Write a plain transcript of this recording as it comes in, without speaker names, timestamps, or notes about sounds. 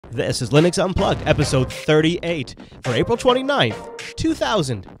This is Linux Unplugged, episode 38 for April 29th,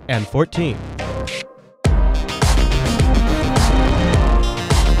 2014.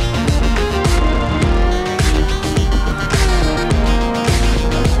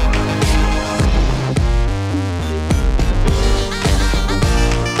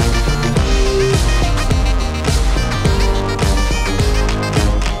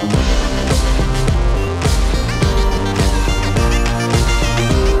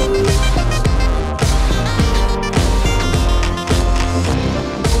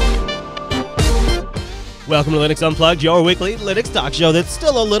 Welcome to Linux Unplugged, your weekly Linux talk show that's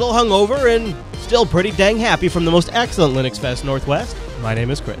still a little hungover and still pretty dang happy from the most excellent LinuxFest Northwest. My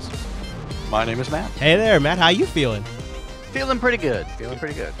name is Chris. My name is Matt. Hey there, Matt. How you feeling? Feeling pretty good.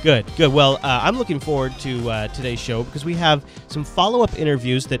 Good. Well, I'm looking forward to today's show because we have some follow-up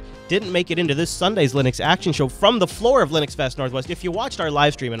interviews that didn't make it into this Sunday's Linux Action Show from the floor of LinuxFest Northwest. If you watched our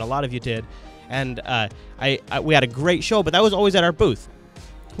live stream, and a lot of you did, and we had a great show, but that was always at our booth.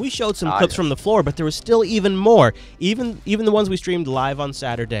 We showed some clips from the floor, but there was still even more. Even the ones we streamed live on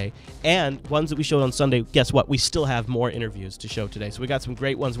Saturday and ones that we showed on Sunday, guess what? We still have more interviews to show today. So we got some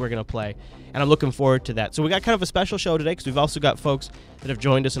great ones we're going to play, and I'm looking forward to that. So we got kind of a special show today because we've also got folks that have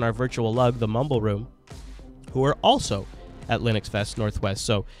joined us in our virtual lug, the Mumble Room, who are also at LinuxFest Northwest.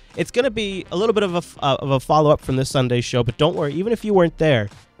 So it's going to be a little bit of a follow-up from this Sunday's show, but don't worry, even if you weren't there,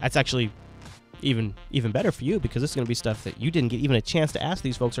 that's actually even better for you because this is going to be stuff that you didn't get even a chance to ask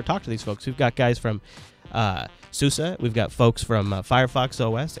these folks or talk to these folks. We've got guys from SUSE, we've got folks from Firefox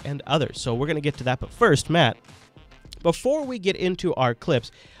OS, and others. So we're going to get to that. But first, Matt, before we get into our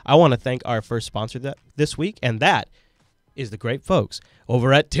clips, I want to thank our first sponsor this week, and that is the great folks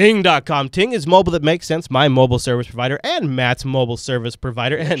over at Ting.com. Ting is mobile that makes sense, my mobile service provider, and Matt's mobile service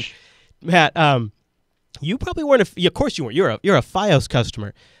provider. And Matt, you probably weren't. Of course you weren't. You're a Fios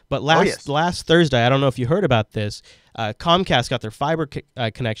customer. But last Thursday, I don't know if you heard about this, Comcast got their fiber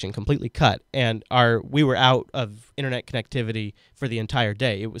connection completely cut, and we were out of internet connectivity for the entire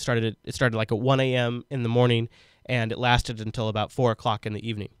day. It started like at 1 a.m. in the morning, and it lasted until about 4 o'clock in the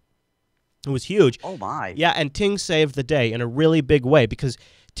evening. It was huge. Oh, my. Yeah, and Ting saved the day in a really big way because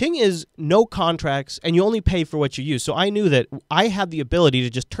Ting is no contracts, and you only pay for what you use. So I knew that I had the ability to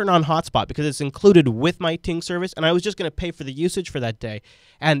just turn on hotspot because it's included with my Ting service, and I was just going to pay for the usage for that day.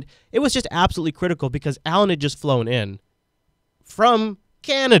 And it was just absolutely critical because Alan had just flown in from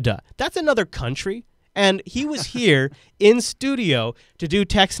Canada. That's another country. And he was here in studio to do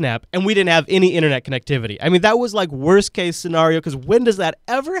TechSnap, and we didn't have any internet connectivity. I mean, that was like worst case scenario because when does that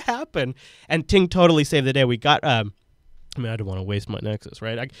ever happen? And Ting totally saved the day. We got I don't want to waste my Nexus,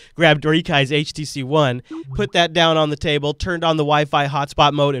 right? I grabbed Dorikai's HTC One, put that down on the table, turned on the Wi-Fi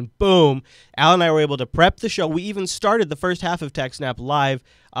hotspot mode, and boom, Al and I were able to prep the show. We even started the first half of TechSnap live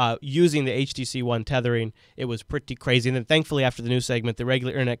using the HTC One tethering. It was pretty crazy. And then thankfully, after the news segment, the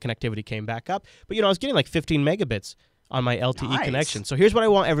regular internet connectivity came back up. But, I was getting like 15 megabits on my LTE connection. So here's what I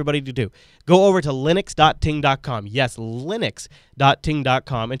want everybody to do. Go over to linux.ting.com. Yes,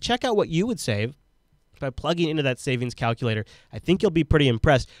 linux.ting.com, and check out what you would save by plugging into that savings calculator. I think you'll be pretty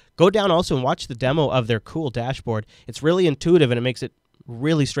impressed. Go down also and watch the demo of their cool dashboard. It's really intuitive, and it makes it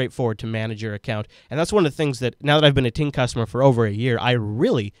really straightforward to manage your account. And that's one of the things that, now that I've been a Ting customer for over a year, I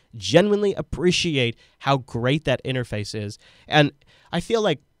really genuinely appreciate how great that interface is. And I feel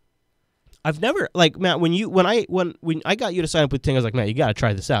like I've never, like, Matt, when I got you to sign up with Ting, I was like, Matt, you got to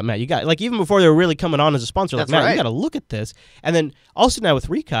try this out. Matt, you got, like, even before they were really coming on as a sponsor, like, Matt, you got to look at this. And then also now with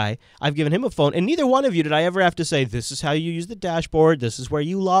Rikai, I've given him a phone, and neither one of you did I ever have to say, this is how you use the dashboard, this is where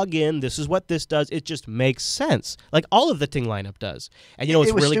you log in, this is what this does. It just makes sense. Like all of the Ting lineup does. And you know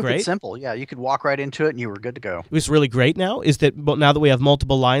what's really great? It was simple. Yeah, you could walk right into it, and you were good to go. What's really great now is that now that we have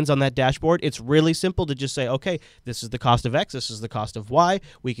multiple lines on that dashboard, it's really simple to just say, okay, this is the cost of X, this is the cost of Y.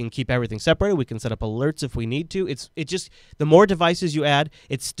 We can keep everything separated. We can set up alerts if we need to. It just, the more devices you add,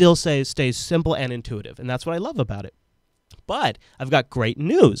 it still stays simple and intuitive, and that's what I love about it. But I've got great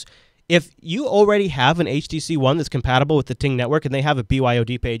news. If you already have an HTC One that's compatible with the Ting network, and they have a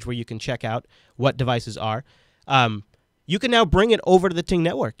BYOD page where you can check out what devices are, you can now bring it over to the Ting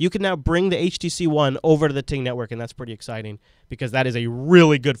network. You can now bring the HTC One over to the Ting network, and that's pretty exciting because that is a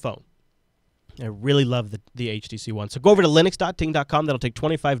really good phone. I really love the HTC One. So go over to linux.ting.com. That'll take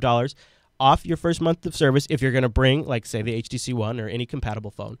 $25 off your first month of service if you're going to bring, like, say, the HTC One or any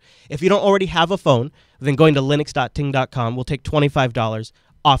compatible phone. If you don't already have a phone, then going to linux.ting.com will take $25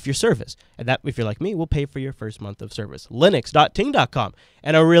 off your service. And that, if you're like me, will pay for your first month of service. Linux.ting.com.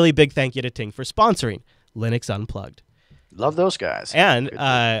 And a really big thank you to Ting for sponsoring Linux Unplugged. Love those guys. And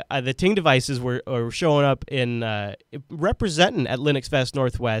the Ting devices were showing up in representing at LinuxFest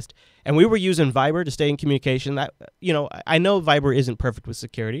Northwest, and we were using Viber to stay in communication. That I know Viber isn't perfect with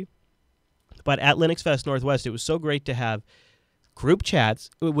security, but at LinuxFest Northwest, it was so great to have group chats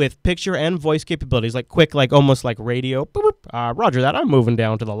with picture and voice capabilities, like quick, like almost like radio. Boop, boop, Roger that. I'm moving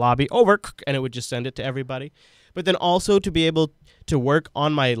down to the lobby. Over, and it would just send it to everybody. But then also to be able to work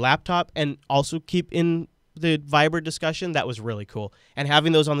on my laptop and also keep in the Viber discussion, that was really cool. And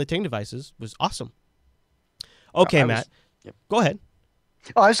having those on the Ting devices was awesome. Okay, Matt, go ahead.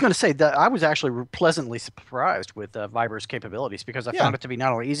 Oh, I was going to say that I was actually pleasantly surprised with Viber's capabilities because I found it to be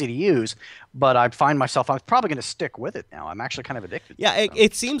not only easy to use, but I find myself, I'm probably going to stick with it now. I'm actually kind of addicted. Yeah,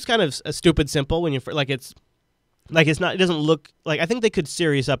 it seems kind of stupid simple when you it's not. It doesn't look like. I think they could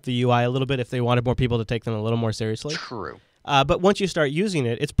serious up the UI a little bit if they wanted more people to take them a little more seriously. True. But once you start using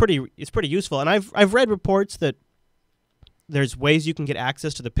it, it's pretty useful. And I've read reports that there's ways you can get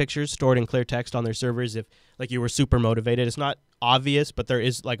access to the pictures stored in clear text on their servers if you were super motivated. It's not obvious, but there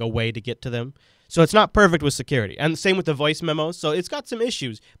is a way to get to them. So it's not perfect with security. And same with the voice memos. So it's got some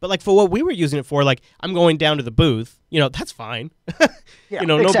issues. But for what we were using it for, I'm going down to the booth, that's fine. Yeah,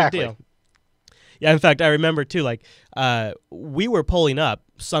 no big deal. Yeah, in fact, I remember too, we were pulling up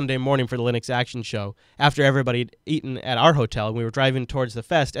Sunday morning for the Linux Action Show after everybody had eaten at our hotel, and we were driving towards the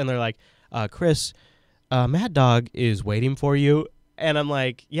fest, and they're like, Chris, Mad Dog is waiting for you. And I'm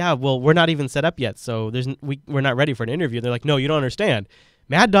like, yeah, well, we're not even set up yet, so we're not ready for an interview. And they're like, no, you don't understand.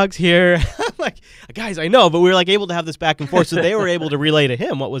 Mad Dog's here. I'm like, guys, I know, but we were able to have this back and forth, so they were able to relay to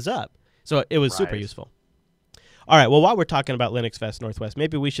him what was up. So it was super useful. All right, well, while we're talking about LinuxFest Northwest,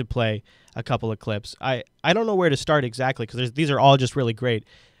 maybe we should play a couple of clips. I don't know where to start exactly because these are all just really great.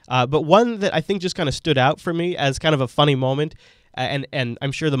 But one that I think just kind of stood out for me as kind of a funny moment, and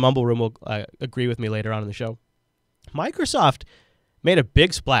I'm sure the Mumble Room will agree with me later on in the show. Microsoft made a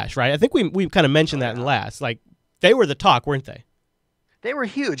big splash, right? I think we kind of mentioned that in last. They were the talk, weren't they? They were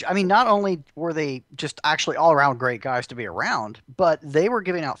huge. I mean, not only were they just actually all-around great guys to be around, but they were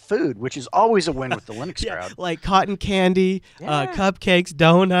giving out food, which is always a win with the Linux crowd. Like cotton candy, cupcakes,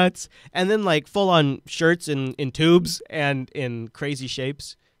 donuts, and then full-on shirts in tubes and in crazy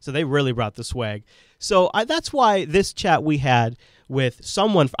shapes. So they really brought the swag. So that's why this chat we had with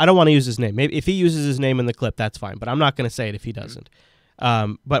someone, I don't want to use his name. Maybe if he uses his name in the clip, that's fine, but I'm not going to say it if he doesn't.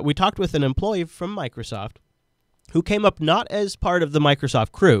 But we talked with an employee from Microsoft who came up not as part of the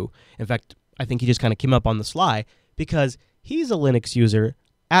Microsoft crew. In fact, I think he just kind of came up on the sly because he's a Linux user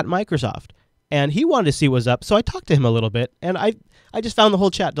at Microsoft, and he wanted to see what was up, so I talked to him a little bit, and I just found the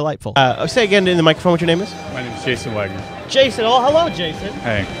whole chat delightful. Say again in the microphone what your name is. My name is Jason Wagner. Jason. Oh, hello, Jason.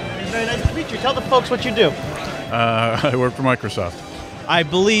 Hey. It's very nice to meet you. Tell the folks what you do. I work for Microsoft. I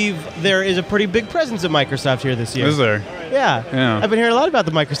believe there is a pretty big presence of Microsoft here this year. Is there? Yeah. I've been hearing a lot about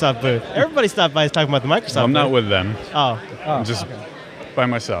the Microsoft booth. Everybody stopped by is talking about the Microsoft booth. I'm not with them. Oh. I'm just by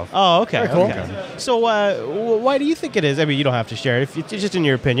myself. Oh, okay. Very cool. Okay. So why do you think it is? I mean, you don't have to share it. If it's just in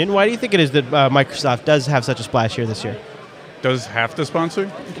your opinion. Why do you think it is that Microsoft does have such a splash here this year? Does have to sponsor?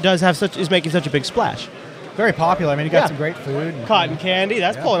 Is making such a big splash. Very popular. I mean, you got some great food. Cotton candy.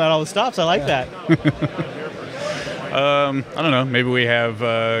 That's pulling out all the stops. I like that. I don't know. Maybe we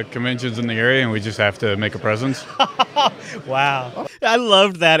have conventions in the area and we just have to make a presence. Wow. I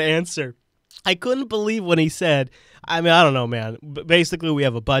loved that answer. I couldn't believe when he said, I mean, I don't know, man. Basically, we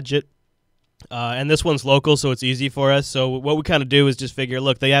have a budget, and this one's local, so it's easy for us. So what we kind of do is just figure,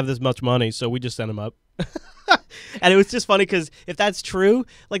 look, they have this much money, so we just send them up. And it was just funny because if that's true,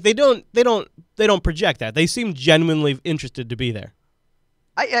 they don't project that. They seem genuinely interested to be there.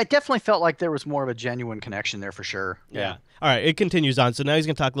 I definitely felt like there was more of a genuine connection there for sure. Yeah. All right, it continues on. So now he's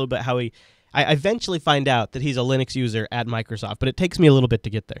going to talk a little bit how I eventually find out that he's a Linux user at Microsoft, but it takes me a little bit to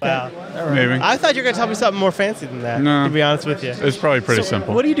get there. Wow. Maybe. I thought you were going to tell me something more fancy than that, No. to be honest with you. It's probably pretty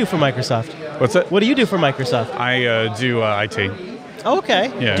simple. What do you do for Microsoft? What's that? What do you do for Microsoft? I do IT. Oh,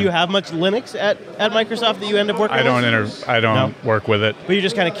 okay. Yeah. Do you have much Linux at Microsoft that you end up working I with? don't work with it. But you're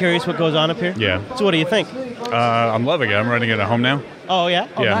just kind of curious what goes on up here? Yeah. So what do you think? I'm loving it. I'm running it at home now. Oh, yeah?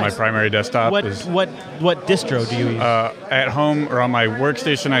 Oh, Yeah, nice. my primary desktop What is distro do you use? at home or on my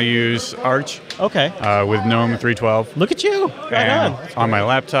workstation. I use Arch Okay. with GNOME 3.12. Look at you. Right And on. my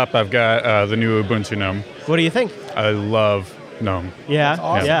laptop, I've got the new Ubuntu GNOME. What do you think? I love GNOME. Yeah.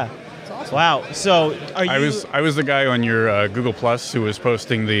 awesome. Yeah. Wow. So are you... I was the guy on your Google Plus who was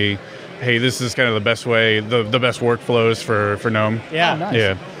posting the, hey, this is kind of the best way, the best workflows for GNOME. Yeah. Oh, nice.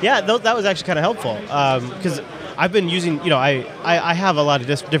 Yeah. Yeah, that was actually kind of helpful because I've been using, I have a lot of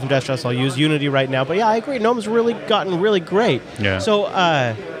different desktops I'll use, Unity right now, but yeah, I agree, GNOME's really gotten really great. Yeah. So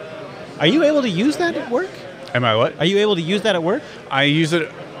are you able to use that at work? Am I what? Are you able to use that at work? I use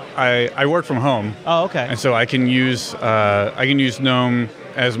it. I work from home. Oh, okay. And so I can use GNOME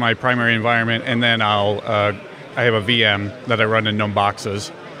as my primary environment, and then I have a VM that I run in GNOME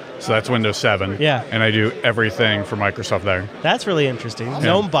boxes. So that's Windows 7. Yeah. And I do everything for Microsoft there. That's really interesting. Yeah.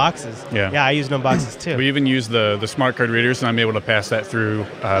 GNOME boxes. Yeah. Yeah, I use GNOME boxes too. We even use the smart card readers, and I'm able to pass that through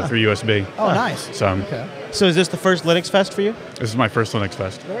USB. Oh, nice. So Okay. So is this the first Linux Fest for you? this is my first Linux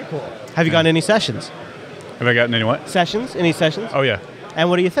Fest. Very cool. Have you gotten any sessions? Have I gotten any what? Sessions? Any sessions? Oh, yeah. And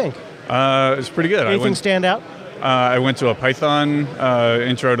what do you think? It's pretty good. Anything stand out? I went to a Python,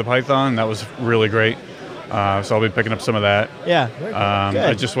 intro to Python. That was really great. So I'll be picking up some of that. Yeah. Very cool. Good.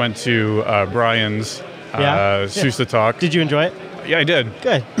 I just went to Brian's Yeah? SUSE talk. Did you enjoy it? Yeah, I did.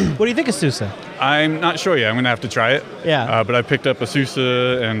 Good. What do you think of SUSE? I'm not sure yet. I'm going to have to try it. Yeah. But I picked up a SUSE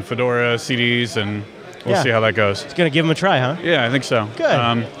and Fedora CDs, and we'll Yeah. see how that goes. It's going to give them a try, huh? Yeah, I think so.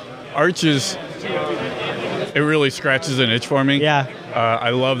 Good. Arch is, it really scratches an itch for me. Yeah. I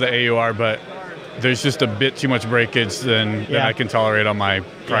love the AUR, but there's just a bit too much breakage than Yeah. I can tolerate on my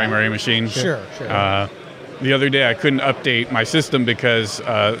primary machine. Sure. The other day I couldn't update my system because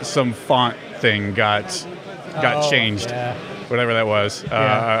some font thing got changed, Yeah. whatever that was.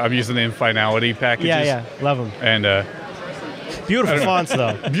 Yeah. I'm using the Infinality packages. Yeah. Love them. And Beautiful fonts,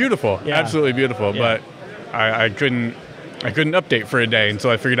 though. beautiful, Yeah. absolutely beautiful. Yeah. But I couldn't update for a day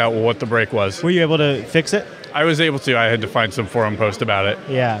until I figured out what the break was. Were you able to fix it? I was able to. I had to find some forum post about it.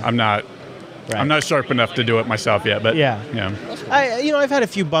 Yeah. I'm not sharp enough to do it myself yet, but Yeah. yeah. I've had a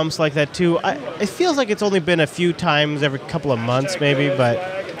few bumps like that too. It feels like it's only been a few times every couple of months maybe, but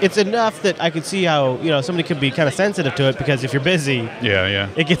it's enough that I could see how, somebody could be kind of sensitive to it, because if you're busy, Yeah.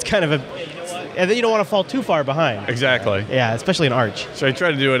 it gets kind of and then you don't want to fall too far behind. Exactly. Yeah, especially in Arch. So I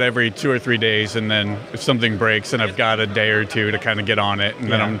try to do it every 2 or 3 days, and then if something breaks, and I've got a day or two to kind of get on it, and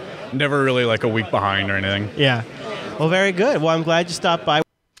then Yeah. I'm never really like a week behind or anything. Yeah. Well, very good. Well, I'm glad you stopped by.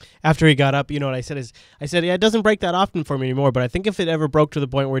 After he got up, what I said is, yeah, it doesn't break that often for me anymore, but I think if it ever broke to the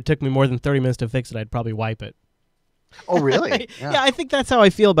point where it took me more than 30 minutes to fix it, I'd probably wipe it. Oh, really? Yeah, I think that's how I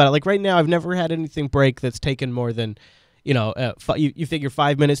feel about it. Like right now, I've never had anything break that's taken more than, you figure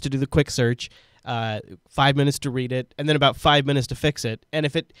 5 minutes to do the quick search, 5 minutes to read it, and then about 5 minutes to fix it. And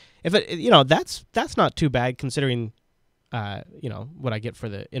if it, that's not too bad considering, what I get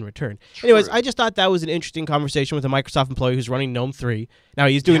in return. True. Anyways, I just thought that was an interesting conversation with a Microsoft employee who's running GNOME 3. Now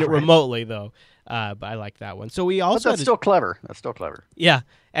he's doing it remotely though, but I like that one. So we also But that's still clever. That's still clever. yeah,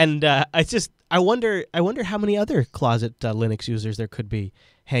 and I wonder how many other closet Linux users there could be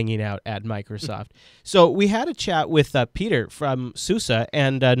hanging out at Microsoft. So we had a chat with Peter from SUSE,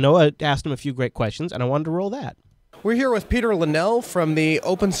 and Noah asked him a few great questions, and I wanted to roll that. We're here with Peter Linnell from the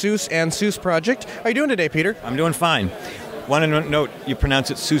OpenSUSE and SUSE project. How are you doing today, Peter? I'm doing fine. Want to note, you pronounce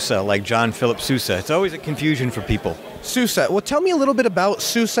it SUSE, like John Philip SUSE. It's always a confusion for people. SUSE. Well, tell me a little bit about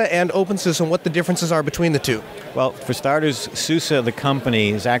SUSE and OpenSUSE and what the differences are between the two. Well, for starters, SUSE, the company,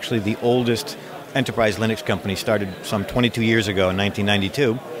 is actually the oldest enterprise Linux company, started some 22 years ago in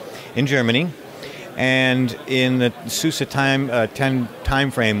 1992 in Germany. And in the SUSE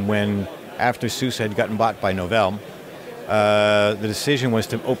time frame, when after SUSE had gotten bought by Novell, the decision was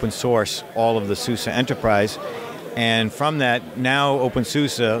to open source all of the SUSE enterprise. And from that, now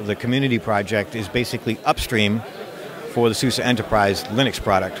OpenSUSE, the community project, is basically upstream for the SUSE Enterprise Linux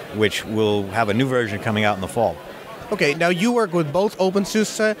product, which will have a new version coming out in the fall. Okay, now you work with both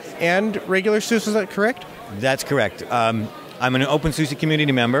OpenSUSE and regular SUSE, is that correct? That's correct. I'm an OpenSUSE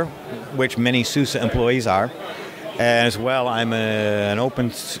community member, which many SUSE employees are. As well, I'm an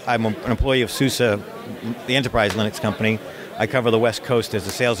employee of SUSE, the Enterprise Linux company. I cover the West Coast as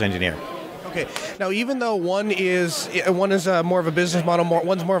a sales engineer. Okay. Now, even though one is more of a business model,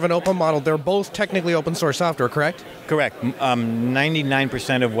 one's more of an open model, they're both technically open source software, correct? Correct.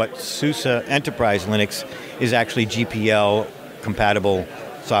 99% of what SUSE Enterprise Linux is actually GPL compatible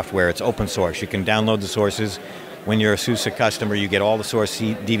software. It's open source. You can download the sources. When you're a SUSE customer, you get all the source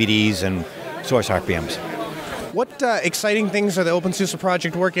DVDs and source RPMs. What exciting things are the OpenSUSE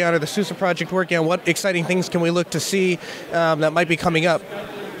project working on, or the SUSE project working on? What exciting things can we look to see that might be coming up?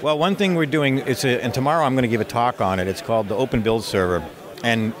 Well, one thing we're doing, and tomorrow I'm going to give a talk on it. It's called the Open Build Server.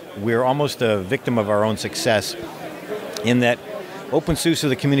 And we're almost a victim of our own success in that OpenSUSE,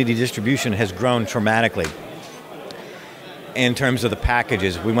 the community distribution, has grown dramatically in terms of the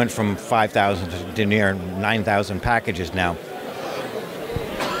packages. We went from 5,000 to near 9,000 packages now.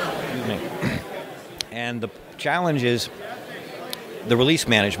 And the challenge is the release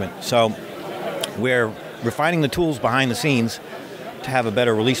management. So we're refining the tools behind the scenes to have a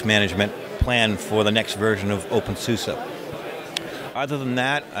better release management plan for the next version of OpenSUSE. Other than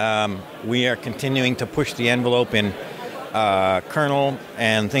that, we are continuing to push the envelope in kernel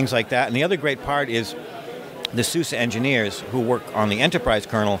and things like that. And the other great part is the SUSE engineers who work on the enterprise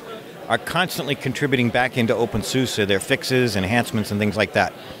kernel are constantly contributing back into OpenSUSE their fixes, enhancements, and things like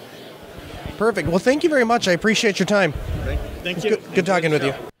that. Perfect. Well, thank you very much. I appreciate your time. Thank you. Good talking with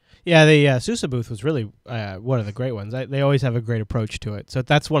you. Yeah, the SUSE booth was really one of the great ones. They always have a great approach to it. So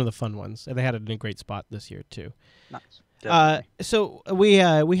that's one of the fun ones. And they had it in a great spot this year, too. Nice. So we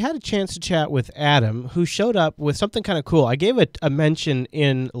had a chance to chat with Adam, who showed up with something kind of cool. I gave it a mention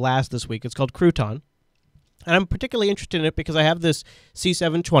in this week. It's called Crouton. And I'm particularly interested in it because I have this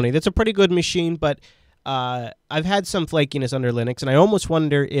C720. That's a pretty good machine, but I've had some flakiness under Linux, and I almost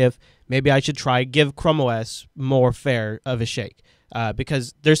wonder if maybe I should give Chrome OS more fair of a shake.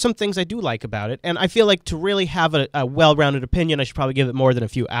 Because there's some things I do like about it, and I feel like to really have a well-rounded opinion, I should probably give it more than a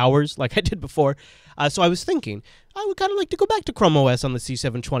few hours, like I did before. So I was thinking, I would kind of like to go back to Chrome OS on the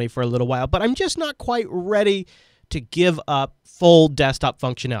C720 for a little while, but I'm just not quite ready to give up full desktop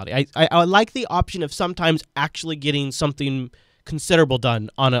functionality. I like the option of sometimes actually getting something considerable done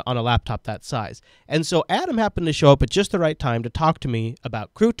on a laptop that size. And so Adam happened to show up at just the right time to talk to me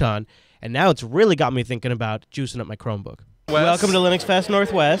about Crouton, and now it's really got me thinking about juicing up my Chromebook. Welcome to LinuxFest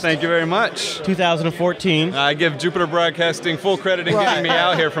Northwest. Thank you very much. 2014. I give Jupiter Broadcasting full credit in getting me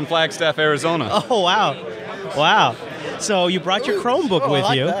out here from Flagstaff, Arizona. Oh, wow. Wow. So you brought your Chromebook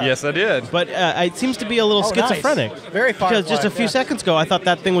with you. That. Yes, I did. But it seems to be a little schizophrenic. Nice. Very fun. Because just a few seconds ago, I thought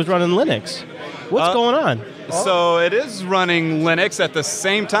that thing was running Linux. What's going on? So it is running Linux at the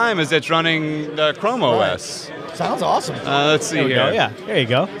same time as it's running the Chrome OS. Sounds awesome. Let's see There we here. go. Yeah, there you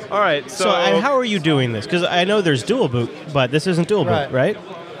go. All right. So how are you doing this? Because I know there's dual boot, but this isn't dual boot, right?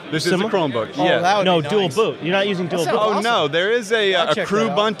 This is the Chromebook. Oh, Yeah. that would No, be dual nice. boot. You're not using dual boot. Oh no, there is a check that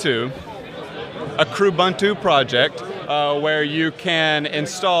out. Crubuntu project where you can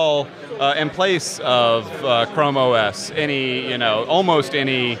install in place of Chrome OS almost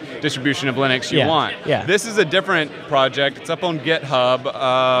any distribution of Linux you want. Yeah. This is a different project. It's up on GitHub.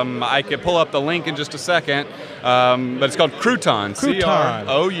 I could pull up the link in just a second, but it's called Crouton. Crouton.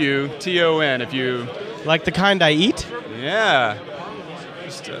 Crouton. If you Like the kind I eat? yeah.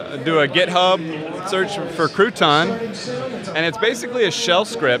 Just do a GitHub search for Crouton, and it's basically a shell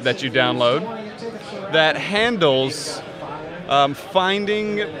script that you download that handles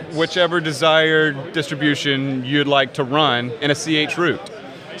finding whichever desired distribution you'd like to run in a CH root.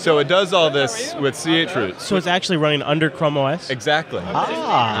 So it does all this with CH roots. So it's actually running under Chrome OS? Exactly. So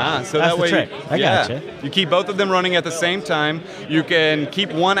That's that's the trick. I gotcha. You keep both of them running at the same time. You can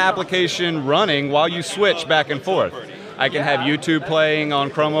keep one application running while you switch back and forth. I can have YouTube playing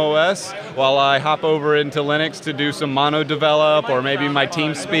on Chrome OS while I hop over into Linux to do some mono develop, or maybe my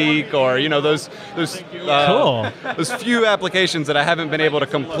TeamSpeak, or those few applications that I haven't been able to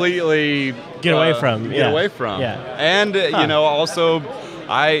completely Get away from. Yeah. And also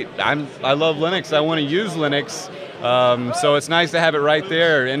I love Linux. I want to use Linux. So it's nice to have it right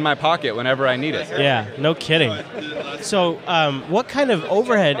there in my pocket whenever I need it. Yeah, no kidding. So what kind of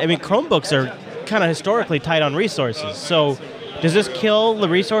overhead? I mean, Chromebooks are kind of historically tight on resources. So does this kill the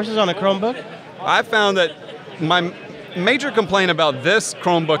resources on a Chromebook? I found that my major complaint about this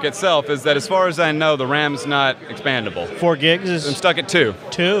Chromebook itself is that, as far as I know, the RAM's not expandable. 4 gigs is I'm stuck at 2.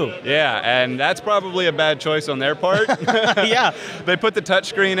 2. Yeah, and that's probably a bad choice on their part. Yeah. They put the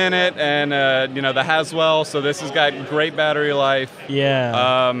touchscreen in it, and the Haswell, so this has got great battery life.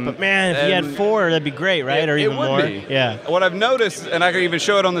 Yeah. But man, if you had 4, that'd be great, right? Or even it would more. Be. Yeah. What I've noticed, and I can even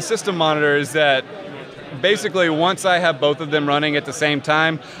show it on the system monitor, is that basically once I have both of them running at the same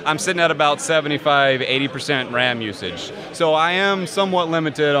time, I'm sitting at about 75-80% RAM usage. So I am somewhat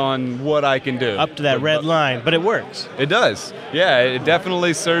limited on what I can do. Up to that red line, but it works. It does. Yeah, it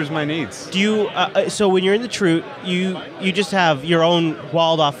definitely serves my needs. Do you? So when you're in the Troot, you just have your own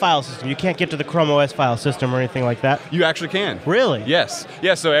walled-off file system. You can't get to the Chrome OS file system or anything like that. You actually can. Really? Yes.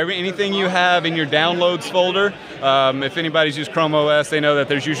 Yeah. So anything you have in your downloads folder, if anybody's used Chrome OS, they know that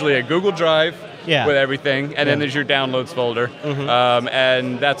there's usually a Google Drive. Yeah. With everything, and then there's your downloads folder,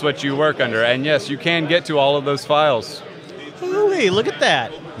 and that's what you work under. And yes, you can get to all of those files. Ooh, look at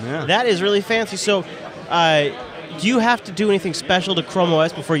that. Yeah. That is really fancy. So, do you have to do anything special to Chrome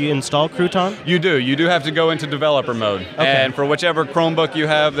OS before you install Crouton? You do. You do have to go into developer mode. Okay. And for whichever Chromebook you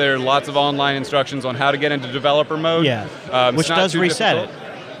have, there are lots of online instructions on how to get into developer mode. Yeah. It's Which not does too reset difficult. it.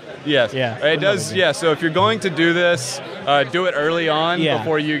 Yes. Yeah. It does. Yeah. So if you're going to do this, do it early on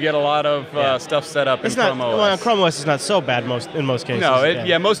before you get a lot of stuff set up in Chrome OS. Well, Chrome OS is not so bad in most cases.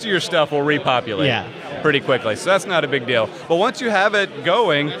 No. Most of your stuff will repopulate pretty quickly. So that's not a big deal. But once you have it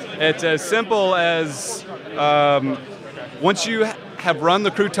going, it's as simple as once you have run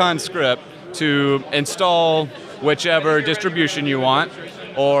the Crouton script to install whichever distribution you want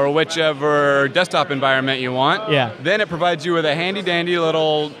or whichever desktop environment you want. Yeah. Then it provides you with a handy-dandy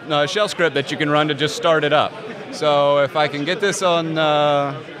little shell script that you can run to just start it up. So if I can get this on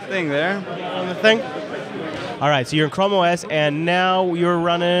thing there. On the thing? All right, so you're in Chrome OS, and now you're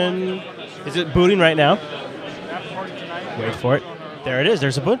running... Is it booting right now? Wait for it. There it is.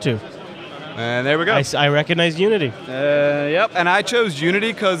 There's Ubuntu. And there we go. I recognize Unity. Yep, and I chose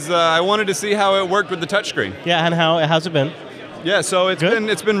Unity because I wanted to see how it worked with the touchscreen. Yeah, and how's it been? Yeah, so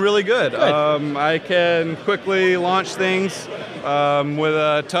it's been really good. I can quickly launch things with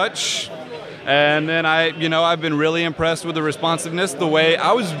a touch, and then I've been really impressed with the responsiveness. The way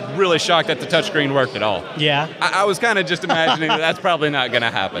I was really shocked that the touchscreen worked at all. Yeah. I was kind of just imagining that's probably not going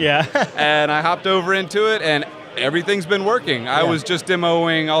to happen. Yeah. And I hopped over into it, and everything's been working. I was just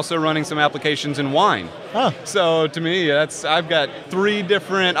demoing, also running some applications in Wine. Oh. So to me, I've got 3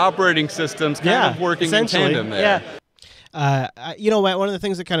 different operating systems kind of working in tandem there. Yeah. You know what? One of the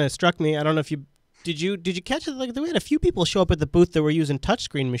things that kind of struck me, I don't know if you did you catch it? Like we had a few people show up at the booth that were using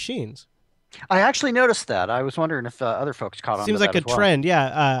touchscreen machines. I actually noticed that. I was wondering if other folks caught on. Seems to like that a as well. trend.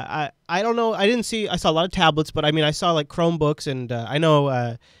 Yeah. I don't know. I saw a lot of tablets, but I mean, I saw like Chromebooks, and I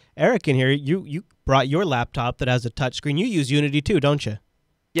know Eric in here. You brought your laptop that has a touchscreen. You use Unity too, don't you?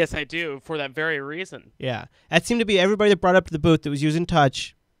 Yes, I do, for that very reason. Yeah. That seemed to be everybody that brought up to the booth that was using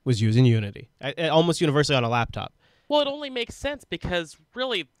touch was using Unity, almost universally on a laptop. Well, it only makes sense because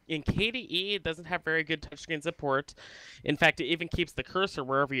really in KDE it doesn't have very good touchscreen support. In fact, it even keeps the cursor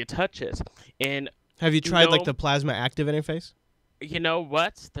wherever you touch it. And have you tried like the Plasma Active interface? You know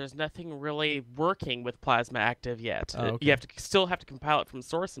what? There's nothing really working with Plasma Active yet. Oh, okay. You still have to compile it from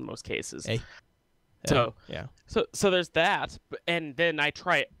source in most cases. Hey. So yeah. So there's that, and then I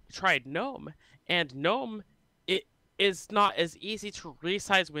tried GNOME, and GNOME it is not as easy to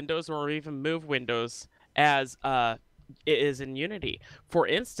resize windows or even move windows as it is in Unity. For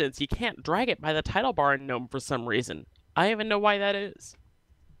instance, you can't drag it by the title bar in GNOME for some reason. I don't even know why that is.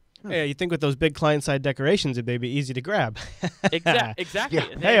 Yeah, you think with those big client-side decorations, it'd be easy to grab. Exactly. Yeah. It's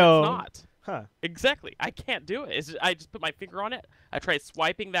Hey-o. not. Huh. Exactly. I can't do it. I just put my finger on it. I try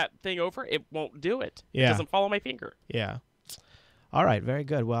swiping that thing over. It won't do it. Yeah. It doesn't follow my finger. Yeah. All right. Very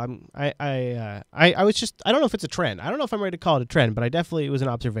good. Well, I was just, I don't know if it's a trend. I don't know if I'm ready to call it a trend, but it was an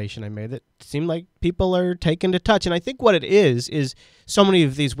observation I made that seemed like people are taking to touch. And I think what it is so many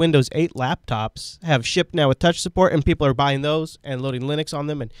of these Windows 8 laptops have shipped now with touch support, and people are buying those and loading Linux on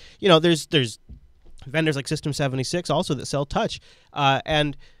them. And, there's vendors like System 76 also that sell touch.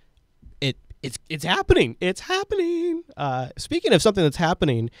 And it's happening. It's happening. Speaking of something that's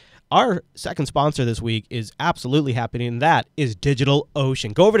happening, our second sponsor this week is absolutely happening, and that is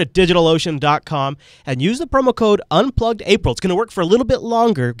DigitalOcean. Go over to DigitalOcean.com and use the promo code UnpluggedApril. It's going to work for a little bit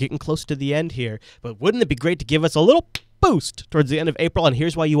longer, getting close to the end here, but wouldn't it be great to give us a little boost towards the end of April? And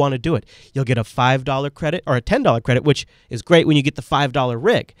here's why you want to do it. You'll get a $5 credit or a $10 credit, which is great when you get the $5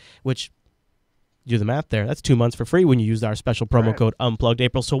 rig, which... do the math there. That's 2 months for free when you use our special promo code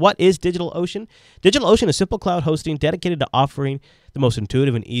UnpluggedApril. So what is DigitalOcean? DigitalOcean is simple cloud hosting dedicated to offering the most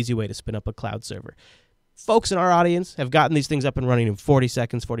intuitive and easy way to spin up a cloud server. Folks in our audience have gotten these things up and running in 40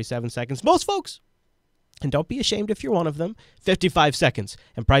 seconds, 47 seconds. Most folks, and don't be ashamed if you're one of them, 55 seconds.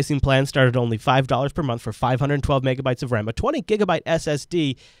 And pricing plans start at only $5 per month for 512 megabytes of RAM, a 20 gigabyte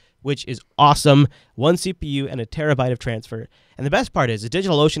SSD, which is awesome, 1 CPU, and a terabyte of transfer. And the best part is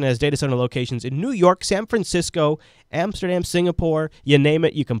DigitalOcean has data center locations in New York, San Francisco, Amsterdam, Singapore. You name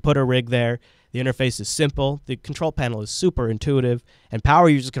it, you can put a rig there. The interface is simple, the control panel is super intuitive, and power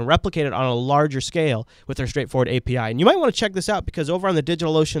users can replicate it on a larger scale with their straightforward API. And you might want to check this out because over on the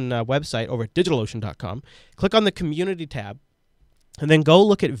DigitalOcean website, over at DigitalOcean.com, click on the Community tab, and then go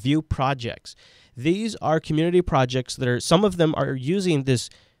look at View Projects. These are community projects that some of them are using this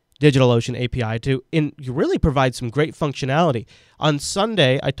DigitalOcean API to really provide some great functionality. On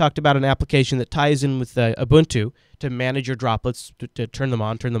Sunday, I talked about an application that ties in with Ubuntu to manage your droplets, to turn them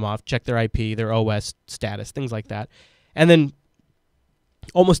on, turn them off, check their IP, their OS status, things like that. And then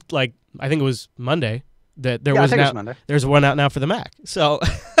almost like, I think it was Monday, that there's one out now for the Mac. So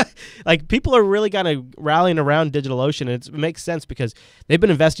like people are really kind of rallying around DigitalOcean, and it makes sense because they've been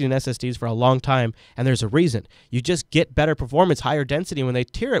investing in SSDs for a long time, and there's a reason. You just get better performance, higher density when they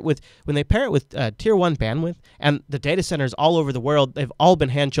pair it with tier 1 bandwidth, and the data centers all over the world, they've all been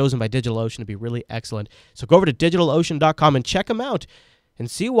hand chosen by DigitalOcean to be really excellent. So go over to DigitalOcean.com and check them out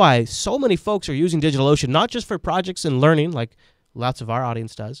and see why so many folks are using DigitalOcean, not just for projects and learning like lots of our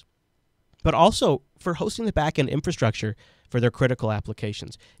audience does, but also for hosting the back-end infrastructure for their critical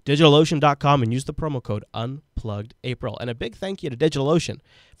applications. DigitalOcean.com and use the promo code UnpluggedApril. And a big thank you to DigitalOcean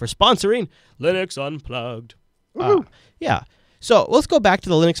for sponsoring Linux Unplugged. Yeah. So let's go back to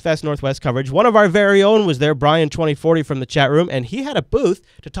the LinuxFest Northwest coverage. One of our very own was there, Brian2040 from the chat room, and he had a booth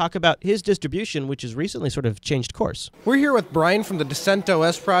to talk about his distribution, which has recently sort of changed course. We're here with Brian from the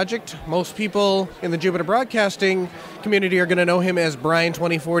DescentOS project. Most people in the Jupiter Broadcasting community are going to know him as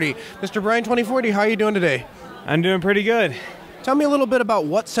Brian2040. Mr. Brian2040, how are you doing today? I'm doing pretty good. Tell me a little bit about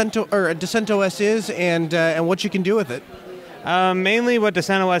what DescentOS is and what you can do with it. Mainly what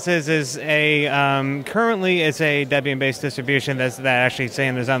DescentOS is a currently it's a Debian-based distribution that actually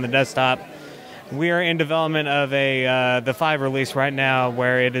saying is on the desktop. We are in development of the 5 release right now,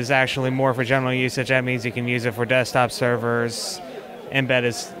 where it is actually more for general usage. That means you can use it for desktop servers,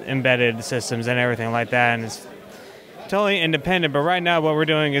 embedded systems, and everything like that. And it's totally independent. But right now, what we're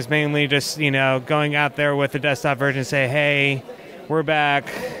doing is mainly just going out there with the desktop version, say, hey, we're back.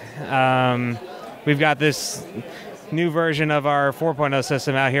 We've got this new version of our 4.0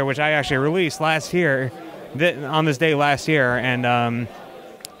 system out here, which I actually released last year, on this day last year, and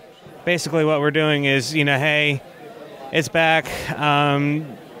basically what we're doing is, hey, it's back.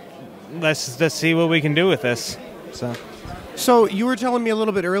 Let's just see what we can do with this. So you were telling me a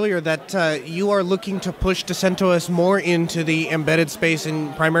little bit earlier that you are looking to push DescentOS more into the embedded space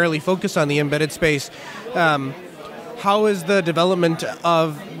and primarily focus on the embedded space. How is the development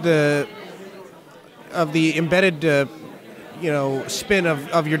of the embedded, spin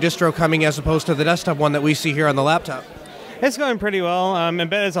of your distro coming as opposed to the desktop one that we see here on the laptop? It's going pretty well.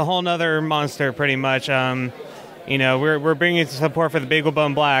 Embedded is a whole nother monster, pretty much. We're bringing support for the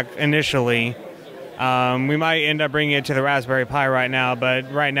BeagleBone Black initially. We might end up bringing it to the Raspberry Pi right now,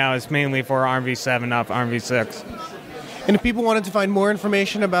 but right now it's mainly for ARMv7, not ARMv6. And if people wanted to find more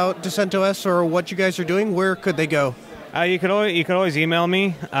information about DescentOS or what you guys are doing, where could they go? You could always email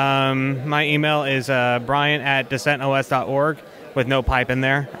me. My email is brian@descentos.org with no pipe in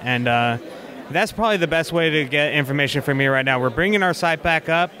there, and that's probably the best way to get information from me right now. We're bringing our site back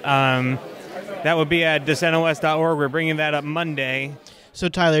up. That would be at descentos.org. We're bringing that up Monday. So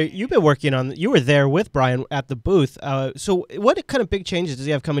Tyler, you've been working on. You were there with Brian at the booth. So what kind of big changes does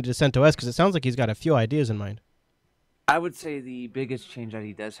he have coming to DescentOS? Because it sounds like he's got a few ideas in mind. I would say the biggest change that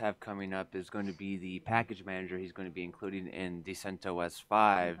he does have coming up is going to be the package manager he's going to be including in DescentOS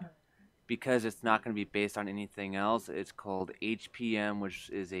 5. Because it's not going to be based on anything else, it's called HPM, which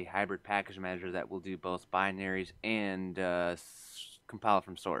is a hybrid package manager that will do both binaries and compile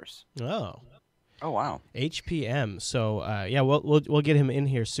from source. Oh wow. HPM. So yeah, we'll get him in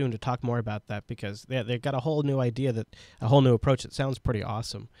here soon to talk more about that, because they've got a whole new idea, a whole new approach that sounds pretty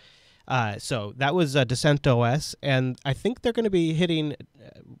awesome. So that was DescentOS, and I think they're going to be hitting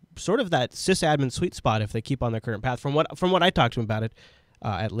sort of that sysadmin sweet spot if they keep on their current path. From what I talked to them about it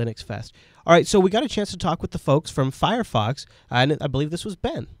at LinuxFest. All right, so we got a chance to talk with the folks from Firefox, and I believe this was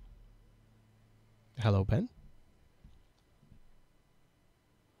Ben. Hello, Ben.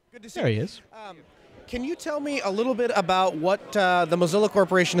 Good to see there he is. Can you tell me a little bit about what the Mozilla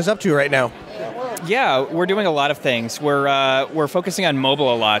Corporation is up to right now? Yeah, we're doing a lot of things. We're focusing on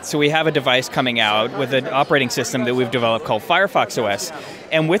mobile a lot. So we have a device coming out with an operating system that we've developed called Firefox OS.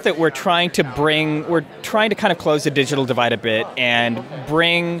 And with it, we're trying to kind of close the digital divide a bit and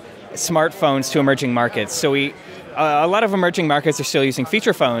bring smartphones to emerging markets. So a lot of emerging markets are still using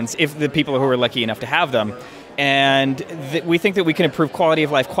feature phones, if the people who are lucky enough to have them. And we think that we can improve quality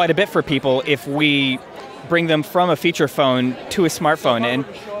of life quite a bit for people if we bring them from a feature phone to a smartphone. And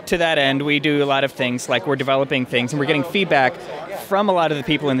to that end, we do a lot of things, like we're developing things, and we're getting feedback from a lot of the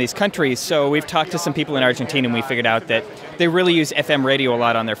people in these countries. So we've talked to some people in Argentina, and we figured out that they really use FM radio a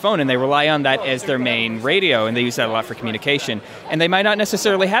lot on their phone, and they rely on that as their main radio, and they use that a lot for communication. And they might not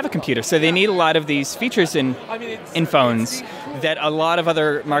necessarily have a computer, so they need a lot of these features in phones that a lot of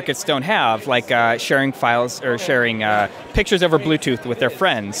other markets don't have, like sharing files or sharing pictures over Bluetooth with their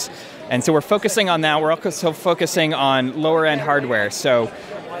friends. And so we're focusing on that. We're also focusing on lower-end hardware. So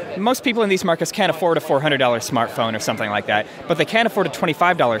most people in these markets can't afford a $400 smartphone or something like that, but they can afford a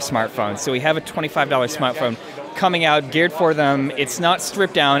 $25 smartphone. So we have a $25 smartphone coming out, geared for them. It's not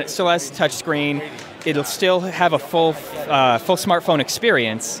stripped down. It still has a touch screen. It'll still have a full smartphone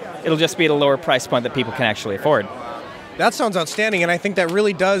experience. It'll just be at a lower price point that people can actually afford. That sounds outstanding, and I think that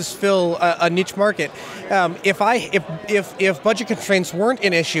really does fill a niche market. If budget constraints weren't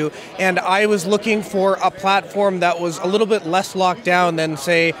an issue, and I was looking for a platform that was a little bit less locked down than,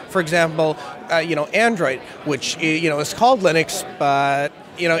 say, for example, Android, which is called Linux, but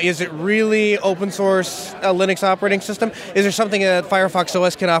is it really open source Linux operating system? Is there something that Firefox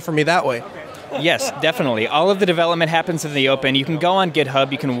OS can offer me that way? Yes, definitely. All of the development happens in the open. You can go on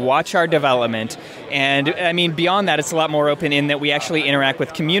GitHub, you can watch our development, and I mean, beyond that, it's a lot more open in that we actually interact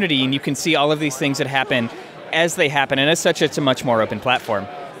with community, and you can see all of these things that happen as they happen, and as such, it's a much more open platform.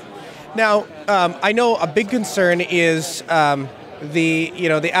 Now, I know a big concern is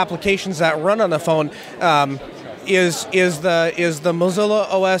the applications that run on the phone. Is the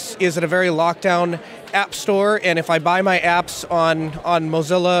Mozilla OS, is it a very locked down app store? And if I buy my apps on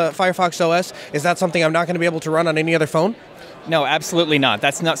Mozilla Firefox OS, is that something I'm not going to be able to run on any other phone? No, absolutely not.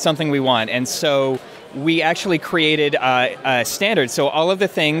 That's not something we want. And so we actually created a standard. So all of the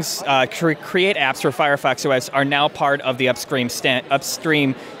things, create apps for Firefox OS are now part of the upstream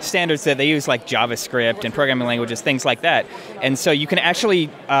standards that they use, like JavaScript and programming languages, things like that. And so you can actually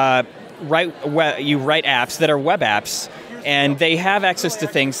write apps that are web apps, and they have access to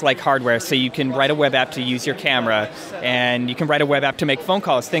things like hardware. So you can write a web app to use your camera, and you can write a web app to make phone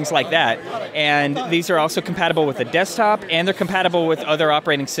calls, things like that. And these are also compatible with the desktop, and they're compatible with other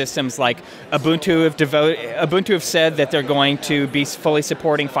operating systems like Ubuntu. Ubuntu have said that they're going to be fully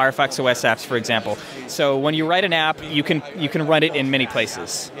supporting Firefox OS apps, for example. So when you write an app, you can run it in many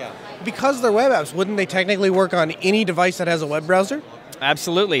places. Because they're web apps, wouldn't they technically work on any device that has a web browser?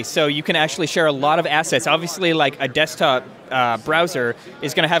 Absolutely. So you can actually share a lot of assets. Obviously, like a desktop browser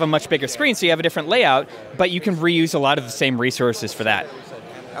is going to have a much bigger screen, so you have a different layout, but you can reuse a lot of the same resources for that.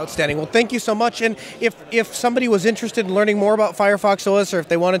 Outstanding. Well, thank you so much. And if somebody was interested in learning more about Firefox OS, or if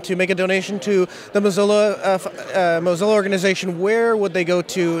they wanted to make a donation to the Mozilla organization, where would they go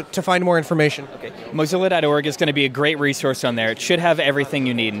to find more information? Okay. Mozilla.org is going to be a great resource on there. It should have everything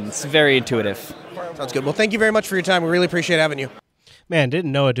you need, and it's very intuitive. Sounds good. Well, thank you very much for your time. We really appreciate having you. Man,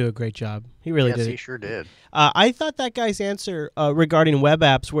 didn't Noah do a great job? He really did. Yes, he sure did. I thought that guy's answer regarding web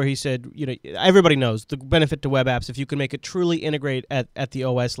apps, where he said, everybody knows the benefit to web apps if you can make it truly integrate at the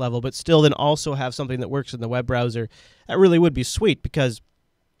OS level, but still then also have something that works in the web browser. That really would be sweet, because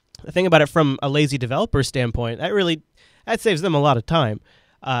the thing about it from a lazy developer standpoint, that saves them a lot of time.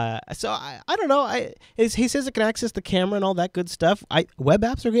 So I don't know. He says it can access the camera and all that good stuff. Web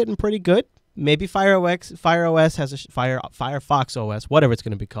apps are getting pretty good. Maybe Firefox OS, whatever it's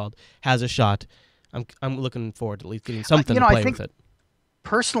going to be called, has a shot. I'm looking forward to at least getting something to play with it.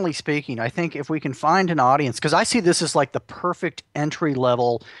 Personally speaking, I think if we can find an audience, because I see this as like the perfect entry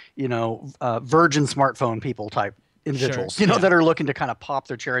level, virgin smartphone people type individuals, that are looking to kind of pop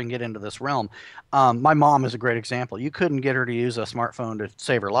their cherry and get into this realm. My mom is a great example. You couldn't get her to use a smartphone to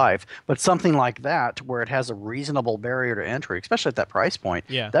save her life, but something like that where it has a reasonable barrier to entry, especially at that price point,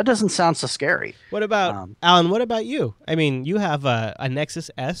 that doesn't sound so scary. What about, Alan, what about you? I mean, you have a Nexus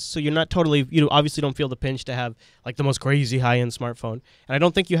S, so you're not totally, you obviously don't feel the pinch to have like the most crazy high-end smartphone, and I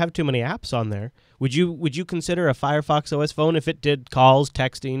don't think you have too many apps on there. Would you consider a Firefox OS phone if it did calls,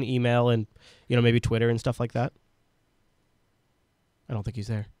 texting, email, and maybe Twitter and stuff like that? I don't think he's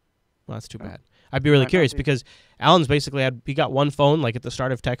there. Well, that's too bad. I'd be really curious, because Alan's basically he got one phone like at the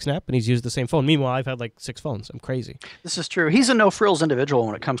start of TechSnap, and he's used the same phone. Meanwhile, I've had like 6 phones. I'm crazy. This is true. He's a no-frills individual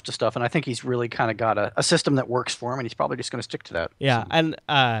when it comes to stuff, and I think he's really kind of got a system that works for him, and he's probably just going to stick to that. Yeah, and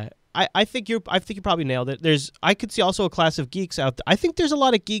I think you probably nailed it. I could see also a class of geeks out there. I think there's a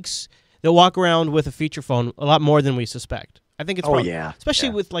lot of geeks that walk around with a feature phone a lot more than we suspect. I think it's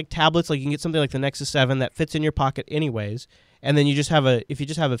especially with like tablets, like you can get something like the Nexus 7 that fits in your pocket anyways. And then if you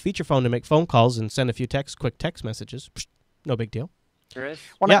just have a feature phone to make phone calls and send a few quick text messages, no big deal. There is.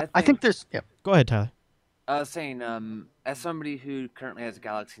 Well, I think there's. Yeah. Go ahead, Tyler. I was saying, as somebody who currently has a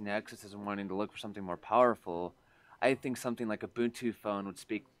Galaxy Nexus and wanting to look for something more powerful, I think something like a Ubuntu phone would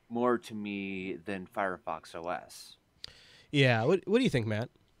speak more to me than Firefox OS. Yeah. What do you think, Matt?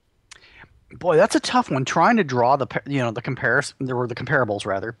 Boy, that's a tough one. Trying to draw the comparison, or the comparables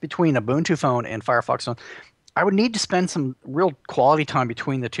rather, between Ubuntu phone and Firefox phone. I would need to spend some real quality time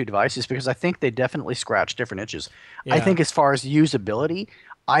between the two devices, because I think they definitely scratch different itches. Yeah. I think as far as usability,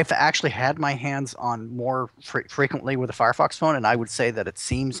 I've actually had my hands on more frequently with a Firefox phone, and I would say that it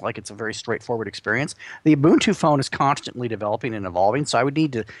seems like it's a very straightforward experience. The Ubuntu phone is constantly developing and evolving, so I would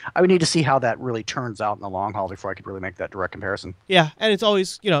need to see how that really turns out in the long haul before I could really make that direct comparison. Yeah, and it's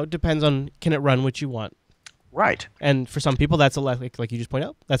always depends on, can it run what you want. Right. And for some people, that's a less, like you just point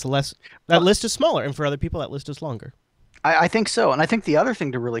out, that list is smaller, and for other people, that list is longer. I think so. And I think the other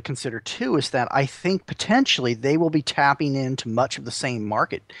thing to really consider, too, is that I think potentially they will be tapping into much of the same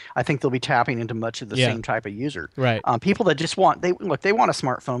market. I think they'll be tapping into much of the same type of user. Right. People that just want a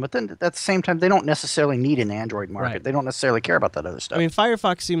smartphone, but then at the same time, they don't necessarily need an Android market. Right. They don't necessarily care about that other stuff. I mean,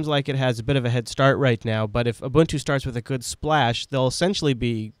 Firefox seems like it has a bit of a head start right now, but if Ubuntu starts with a good splash, they'll essentially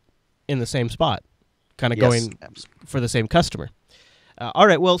be in the same spot, kind of going for the same customer. All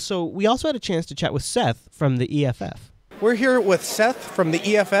right, well, so we also had a chance to chat with Seth from the EFF. We're here with Seth from the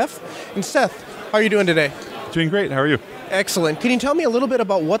EFF. And Seth, how are you doing today? Doing great. How are you? Excellent. Can you tell me a little bit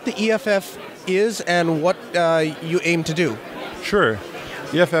about what the EFF is and what you aim to do? Sure.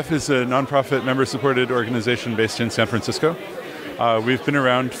 EFF is a nonprofit member-supported organization based in San Francisco. We've been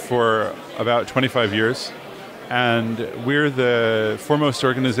around for about 25 years, and we're the foremost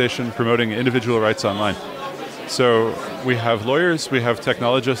organization promoting individual rights online. So we have lawyers, we have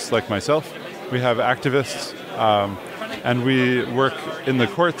technologists like myself, we have activists, and we work in the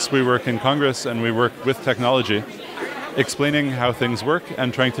courts, we work in Congress, and we work with technology, explaining how things work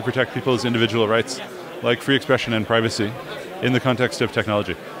and trying to protect people's individual rights, like free expression and privacy, in the context of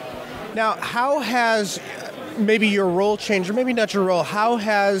technology. Now, how has maybe your role changed, or maybe not your role, how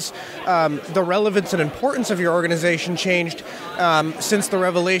has the relevance and importance of your organization changed since the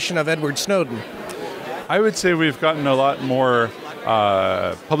revelation of Edward Snowden? I would say we've gotten a lot more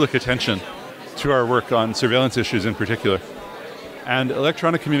public attention to our work on surveillance issues in particular. And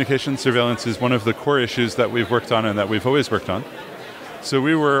electronic communication surveillance is one of the core issues that we've worked on and that we've always worked on. So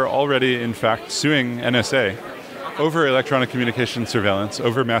we were already, in fact, suing NSA over electronic communication surveillance,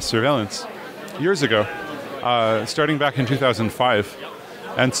 over mass surveillance, years ago, starting back in 2005.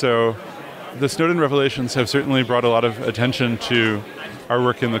 And so the Snowden revelations have certainly brought a lot of attention to our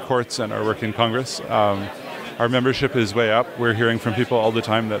work in the courts and our work in Congress. Our membership is way up. We're hearing from people all the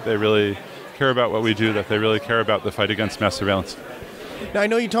time that they really care about what we do, that they really care about the fight against mass surveillance. Now, I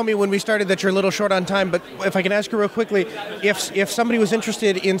know you told me when we started that you're a little short on time, but if I can ask you real quickly, if somebody was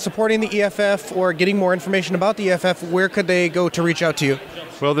interested in supporting the EFF or getting more information about the EFF, where could they go to reach out to you?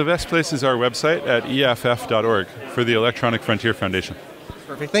 Well, the best place is our website at EFF.org for the Electronic Frontier Foundation.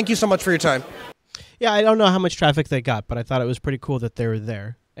 Perfect. Thank you so much for your time. Yeah, I don't know how much traffic they got, but I thought it was pretty cool that they were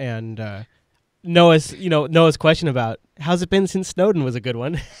there. And Noah's question about how's it been since Snowden was a good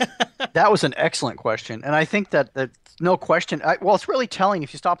one. That was an excellent question, and I think that no question. Well, it's really telling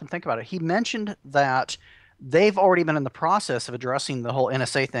if you stop and think about it. He mentioned that they've already been in the process of addressing the whole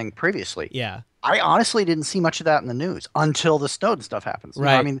NSA thing previously. Yeah. I honestly didn't see much of that in the news until the Snowden stuff happens.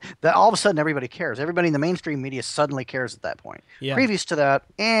 Right. You know, I mean, that all of a sudden everybody cares. Everybody in the mainstream media suddenly cares at that point. Yeah. Previous to that,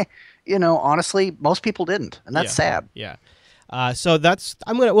 honestly, most people didn't, and that's sad. Yeah. So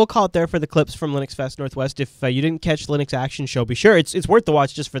we'll call it there for the clips from LinuxFest Northwest. If you didn't catch Linux Action Show, be sure it's worth the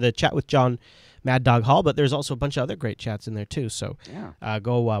watch just for the chat with John Mad Dog Hall, but there's also a bunch of other great chats in there too. So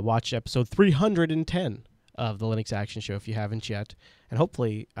go watch episode 310 of the Linux Action Show if you haven't yet, and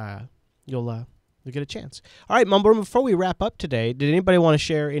hopefully you'll get a chance. All right, Mumble, before we wrap up today, did anybody want to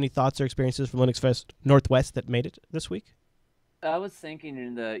share any thoughts or experiences from LinuxFest Northwest that made it this week? I was thinking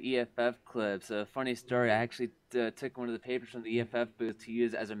in the EFF clips, a funny story. I actually took one of the papers from the EFF booth to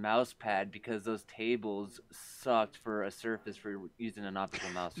use as a mouse pad because those tables sucked for a surface for using an optical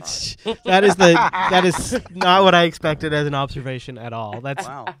mouse on. That is not what I expected as an observation at all. That's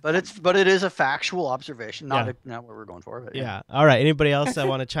wow, but it is a factual observation, not what we're going for. But yeah. All right. Anybody else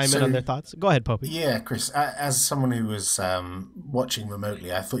want to chime in on their thoughts? Go ahead, Popey. Yeah, Chris. As someone who was watching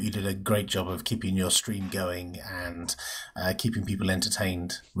remotely, I thought you did a great job of keeping your stream going and keeping people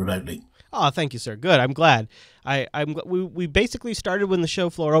entertained remotely. Oh, thank you, sir. Good. I'm glad. We basically started when the show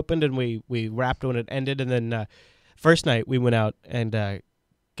floor opened, and we wrapped when it ended. And then first night we went out and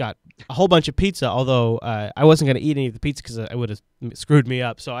got a whole bunch of pizza. Although I wasn't going to eat any of the pizza because it would have screwed me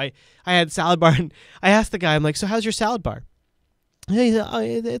up. So I had salad bar, and I asked the guy, I'm like, "So how's your salad bar?" And he said, "Oh,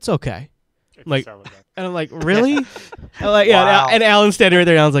 it's okay." And I'm like, really? I'm like, yeah. Wow. And Alan's standing right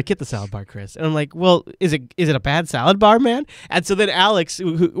there, and Alan's like, get the salad bar, Chris. And I'm like, well, is it a bad salad bar, man? And so then Alex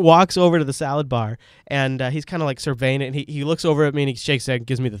who walks over to the salad bar, and he's kind of like surveying it, and he looks over at me and he shakes his head and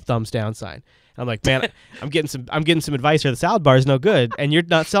gives me the thumbs down sign. And I'm like, man, I'm getting some advice here. The salad bar is no good, and you're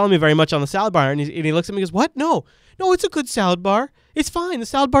not selling me very much on the salad bar. And he looks at me and goes, what? No, it's a good salad bar. It's fine. The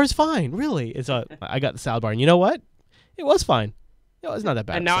salad bar is fine, really. And so I got the salad bar, and you know what? It was fine. No, it's not that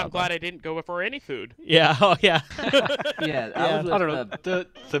bad. And now I'm glad I didn't go for any food. Yeah. Oh, yeah. I don't know.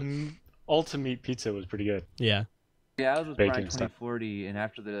 The ultimate pizza was pretty good. Yeah. Yeah, I was with Bacon Brian and stuff. 2040, and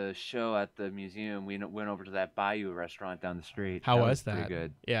after the show at the museum, we went over to that Bayou restaurant down the street. How was that? Pretty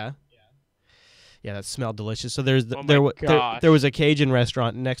good. Yeah. Yeah, that smelled delicious. So there gosh. was a Cajun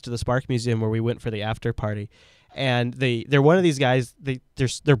restaurant next to the Spark Museum where we went for the after party. And they're one of these guys.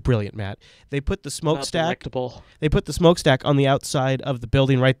 They're brilliant, Matt. They put the smokestack. They put the smokestack on the outside of the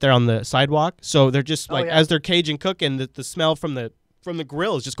building, right there on the sidewalk. So they're just as they're Cajun cooking, the smell from the from the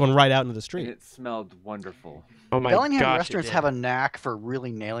grill is just going right out into the street. It smelled wonderful. Oh my Bellingham gosh, restaurants have a knack for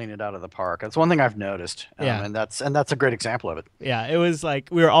really nailing it out of the park. That's one thing I've noticed. Yeah. And that's a great example of it. Yeah, it was like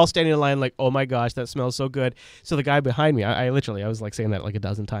we were all standing in line like, oh my gosh, that smells so good. So the guy behind me, I was like saying that like a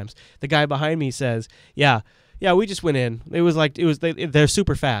dozen times. The guy behind me says, yeah, we just went in. They're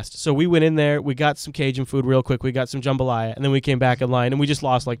super fast. So we went in there, we got some Cajun food real quick, we got some jambalaya, and then we came back in line, and we just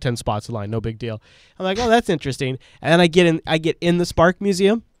lost like 10 spots in line, no big deal. I'm like, oh, that's interesting. And then I get in the Spark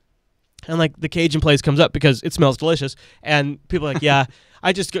Museum, and like the Cajun place comes up because it smells delicious, and people are like, yeah,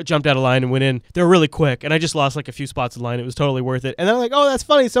 I just jumped out of line and went in. They were really quick, and I just lost like a few spots in line. It was totally worth it. And then I'm like, oh, that's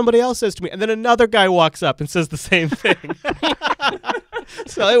funny. Somebody else says to me, and then another guy walks up and says the same thing.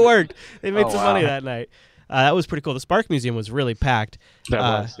 So it worked. They made some money that night. That was pretty cool. The Spark Museum was really packed.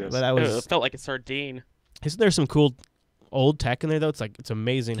 Yes. But that was, it felt like a sardine. Isn't there some cool old tech in there though? It's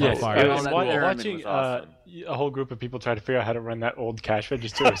amazing how far. Watching a whole group of people try to figure out how to run that old cash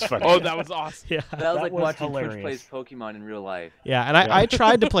register was funny. Oh, that was awesome. Yeah, that was like watching hilarious. Twitch plays Pokemon in real life. Yeah, and I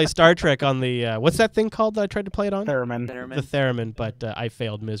tried to play Star Trek on the what's that thing called that I tried to play it on? Theremin. The Theremin, but I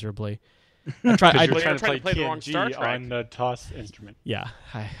failed miserably. I tried. You were trying to play the wrong Star TNG Trek. on the TOS instrument. Yeah,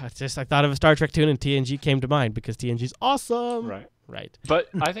 I thought of a Star Trek tune and TNG came to mind because TNG's awesome. Right. But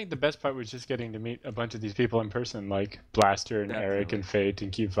I think the best part was just getting to meet a bunch of these people in person, like Blaster and Eric and Fate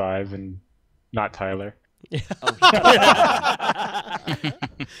and Q5 and not Tyler. Yeah.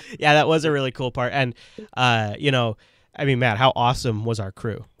 Yeah, that was a really cool part. And, Matt, how awesome was our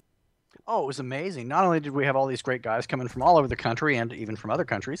crew? Oh, it was amazing. Not only did we have all these great guys coming from all over the country and even from other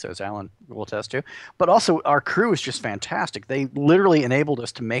countries, as Alan will attest to, but also our crew was just fantastic. They literally enabled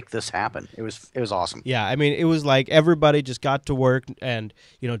us to make this happen. It was awesome. Yeah, I mean, it was like everybody just got to work and,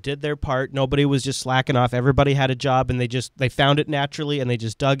 did their part. Nobody was just slacking off. Everybody had a job, and they found it naturally, and they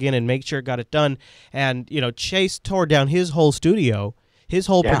just dug in and made sure it got it done. And, Chase tore down his whole studio, his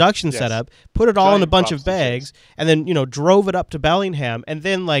whole production setup, put it all in a bunch of bags, and then, drove it up to Bellingham. And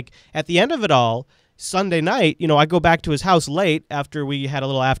then, like, at the end of it all, Sunday night, I go back to his house late after we had a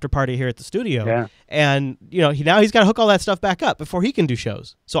little after party here at the studio. Yeah. And, now he's got to hook all that stuff back up before he can do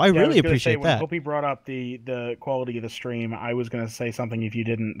shows. So I really appreciate that. When Hopi brought up the quality of the stream, I was going to say something if you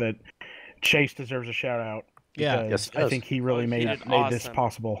didn't, that Chase deserves a shout out. Yeah, yes, I think he really made this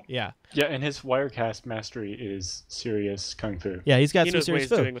possible. Yeah, and his Wirecast mastery is serious kung fu. Yeah, he's got he some knows serious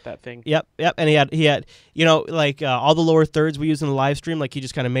what he's food doing with that thing. Yep, and he had all the lower thirds we use in the live stream, like he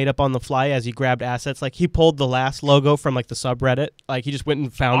just kind of made up on the fly as he grabbed assets. Like he pulled the last logo from like the subreddit, like he just went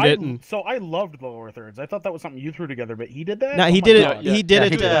and found it. And so I loved the lower thirds. I thought that was something you threw together, but he did that. No, he did it. He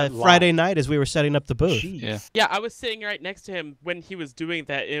did it Friday night as we were setting up the booth. Yeah, I was sitting right next to him when he was doing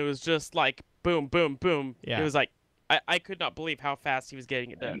that. It was just like boom, boom, boom. Yeah. It was like. I could not believe how fast he was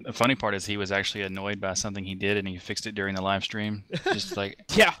getting it done. And the funny part is he was actually annoyed by something he did, and he fixed it during the live stream. Just like,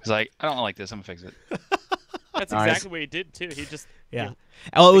 yeah, he's like, I don't like this. I'm gonna fix it. That's exactly what he did too. He just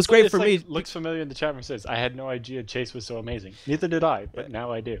Oh, it was great for me. Looks familiar in the chat room. Says, I had no idea Chase was so amazing. Neither did I, but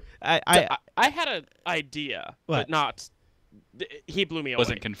now I do. I had an idea, but not. He blew me away.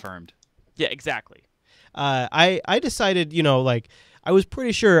 Wasn't confirmed. Yeah, exactly. I decided, I was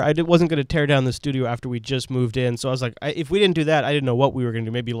pretty sure I wasn't going to tear down the studio after we just moved in. So I was like, if we didn't do that, I didn't know what we were going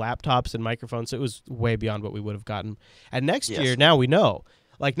to do. Maybe laptops and microphones. So it was way beyond what we would have gotten. And next year, now we know.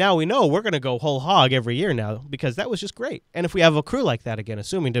 Like, now we know we're going to go whole hog every year now because that was just great. And if we have a crew like that again,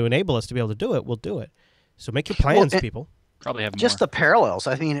 assuming to enable us to be able to do it, we'll do it. So make your plans, people. Probably have just more. The parallels.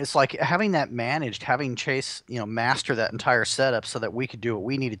 I mean, it's like having that managed, having Chase, master that entire setup so that we could do what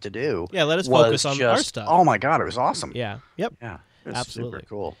we needed to do. Yeah, let us focus on our stuff. Oh my God, it was awesome. Yeah. Yep. Yeah. It was absolutely super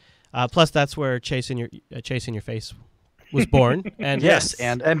cool. Plus, that's where Chase in your face was born. And yes,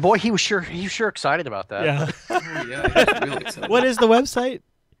 and boy, he was sure excited about that. Yeah. Yeah, really excited. What is the website?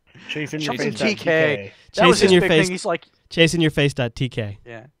 ChaseInYourFace.tk. That was his big thing. He's like ChaseInYourFace.tk.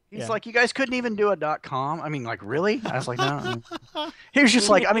 Yeah. He's like, you guys couldn't even do a .com. I mean, like, really? I was like, no. He was just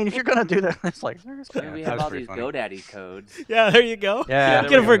like, I mean, if you're gonna do that, it's like, we have all these GoDaddy codes. Yeah, there you go. Yeah,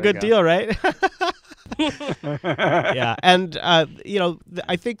 get it for a good deal, right? Yeah, and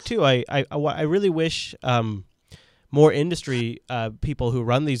I think too, I really wish more industry people who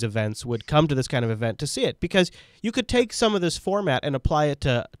run these events would come to this kind of event to see it, because you could take some of this format and apply it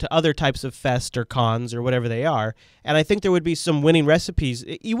to other types of fest or cons or whatever they are, and I think there would be some winning recipes.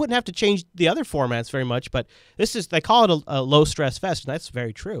 You wouldn't have to change the other formats very much, but they call it a low stress fest, and that's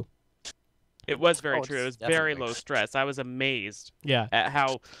very true. It was very true. It was very low stress. I was amazed at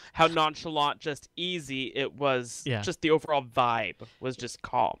how nonchalant, just easy it was. Yeah. Just the overall vibe was just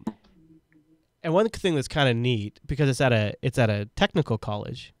calm. And one thing that's kind of neat, because it's at a technical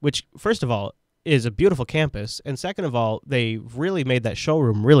college, which, first of all, is a beautiful campus, and second of all, they really made that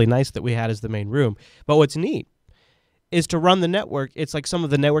showroom really nice that we had as the main room. But what's neat is to run the network. It's like some of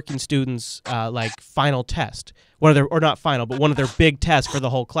the networking students' like final test, one of their, or not final, but one of their big tests for the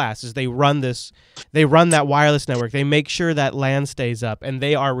whole class is they run that wireless network. They make sure that LAN stays up, and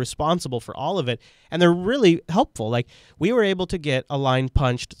they are responsible for all of it. And they're really helpful. Like, we were able to get a line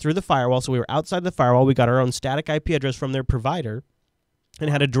punched through the firewall, so we were outside the firewall. We got our own static IP address from their provider, and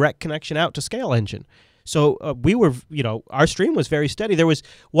had a direct connection out to Scale Engine. So we were, our stream was very steady. There was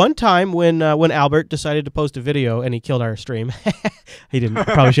one time when Albert decided to post a video and he killed our stream. He didn't.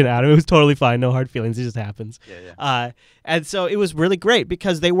 Probably shouldn't add him. It was totally fine. No hard feelings. It just happens. Yeah. And so it was really great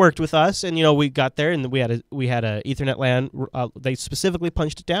because they worked with us, and we got there and we had a Ethernet LAN. They specifically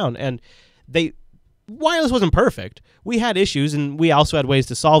punched it down, and wireless wasn't perfect. We had issues, and we also had ways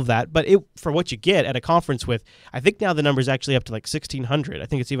to solve that. But for what you get at a conference with, I think now the number is actually up to like 1,600. I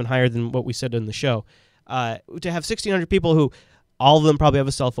think it's even higher than what we said in the show. To have 1,600 people who, all of them probably have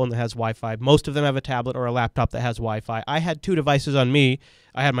a cell phone that has Wi-Fi. Most of them have a tablet or a laptop that has Wi-Fi. I had 2 devices on me.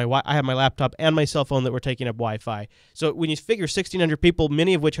 I had my laptop and my cell phone that were taking up Wi-Fi. So when you figure 1,600 people,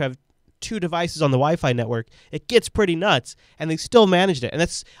 many of which have 2 devices on the Wi-Fi network, it gets pretty nuts, and they still managed it. And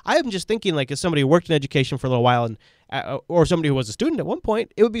I'm just thinking, like, as somebody who worked in education for a little while, and or somebody who was a student at one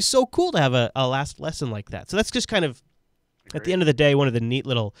point, it would be so cool to have a last lesson like that. So that's just kind of, at the end of the day, one of the neat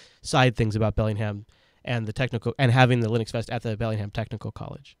little side things about Bellingham and the technical, and having the Linux Fest at the Bellingham Technical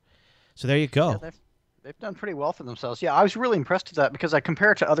College. So there you go. Yeah, they've done pretty well for themselves. Yeah, I was really impressed with that because I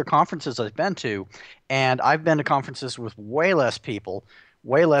compare it to other conferences I've been to, and I've been to conferences with way less people,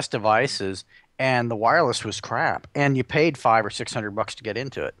 way less devices, and the wireless was crap. And you paid $500 or $600 to get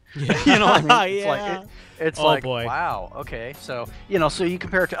into it. Yeah. You know what I mean? It's Yeah. like it's Oh, like, boy. wow, okay. So so you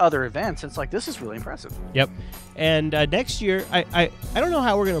compare it to other events, it's like, this is really impressive. Yep. And next year, I don't know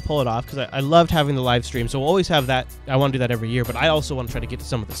how we're going to pull it off, because I loved having the live stream. So we'll always have that. I want to do that every year, but I also want to try to get to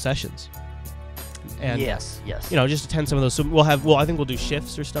some of the sessions. And yes. just attend some of those. So I think we'll do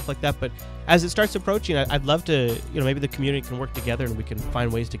shifts or stuff like that. But as it starts approaching, I'd love to, maybe the community can work together and we can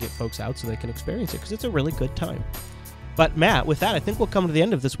find ways to get folks out so they can experience it, because it's a really good time. But Matt, with that, I think we'll come to the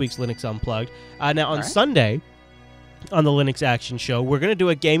end of this week's Linux Unplugged. Now on Sunday, on the Linux Action Show, we're going to do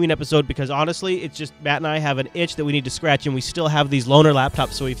a gaming episode, because honestly, it's just Matt and I have an itch that we need to scratch, and we still have these loaner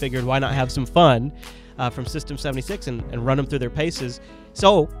laptops, so we figured why not have some fun from System 76 and run them through their paces.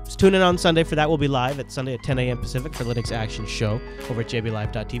 So tune in on Sunday for that. We'll be live at Sunday at 10 a.m. Pacific for Linux Action Show over at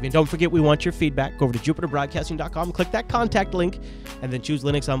jblive.tv. And don't forget, we want your feedback. Go over to jupiterbroadcasting.com, click that contact link, and then choose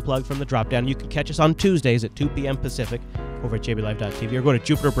Linux Unplugged from the drop-down. You can catch us on Tuesdays at 2 p.m. Pacific over at jblive.tv, or go to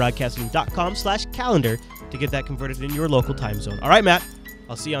jupiterbroadcasting.com/calendar to get that converted in your local time zone. All right, Matt,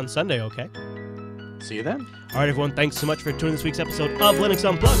 I'll see you on Sunday, okay? See you then. All right, everyone, thanks so much for tuning in this week's episode of Linux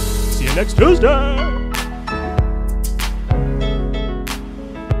Unplugged. See you next Tuesday!